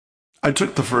I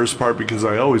took the first part because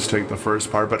I always take the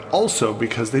first part, but also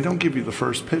because they don't give you the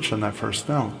first pitch on that first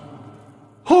note.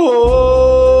 Oh,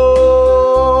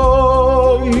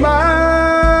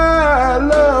 my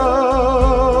love,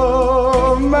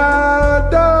 my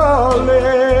darling,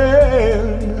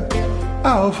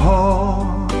 I've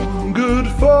hungered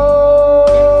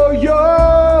for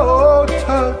your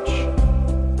touch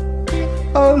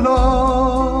a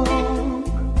long,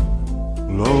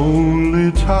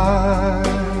 lonely time.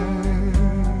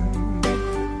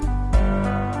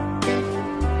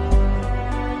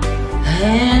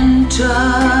 And time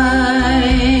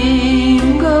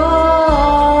goes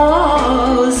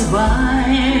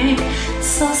by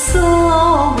so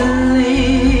slowly,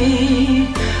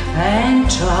 and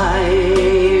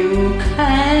time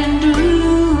can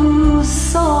do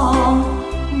so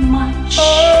much.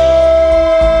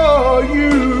 Are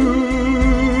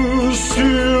you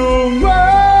still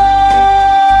mine?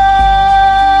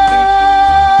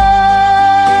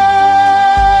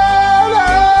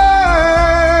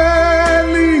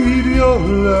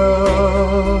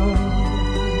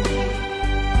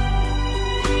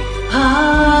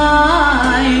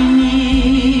 I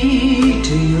need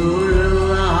your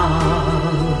love.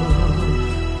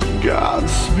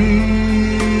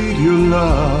 Godspeed your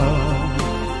love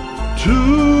to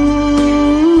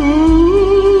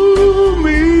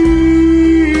me.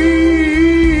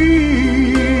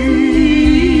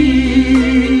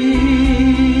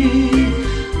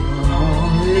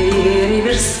 Only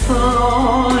rivers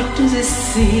flow to the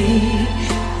sea,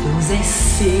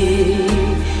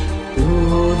 to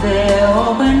the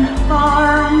open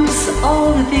arms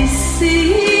of the sea.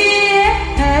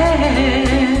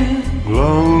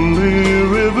 Lonely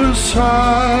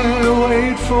riverside,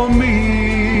 wait for me,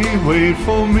 wait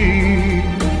for me.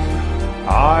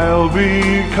 I'll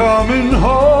be coming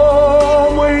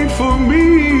home, wait for me.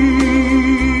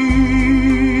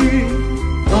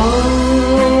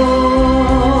 Oh,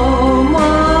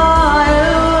 my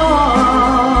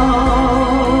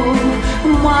love,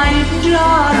 my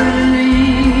darling,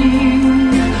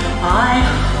 I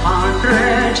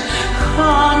hundred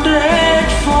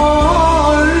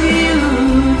for you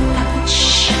touch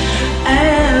a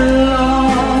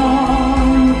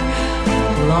long,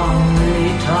 lonely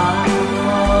time.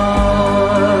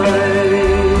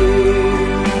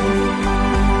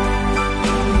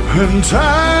 And time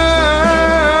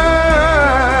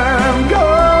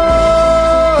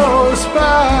goes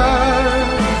by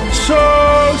so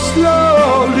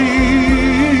slowly,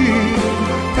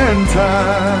 and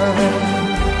time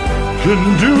can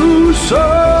do so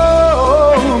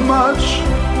much.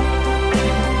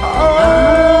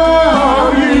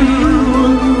 Are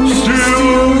you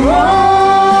still mine?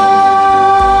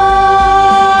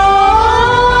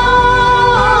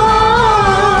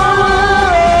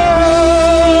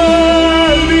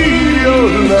 I need your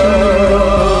love.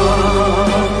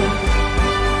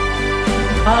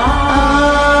 I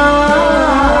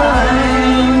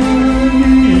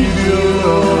need your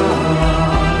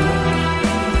love.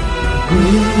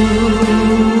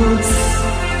 Good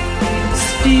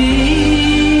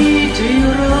speed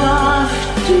your love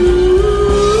to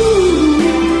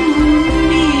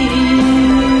me.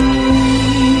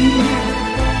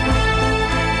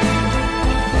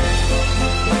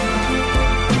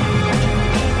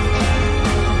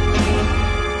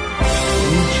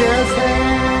 Just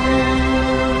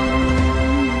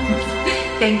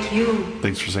thank you.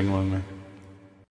 Thanks for singing with me.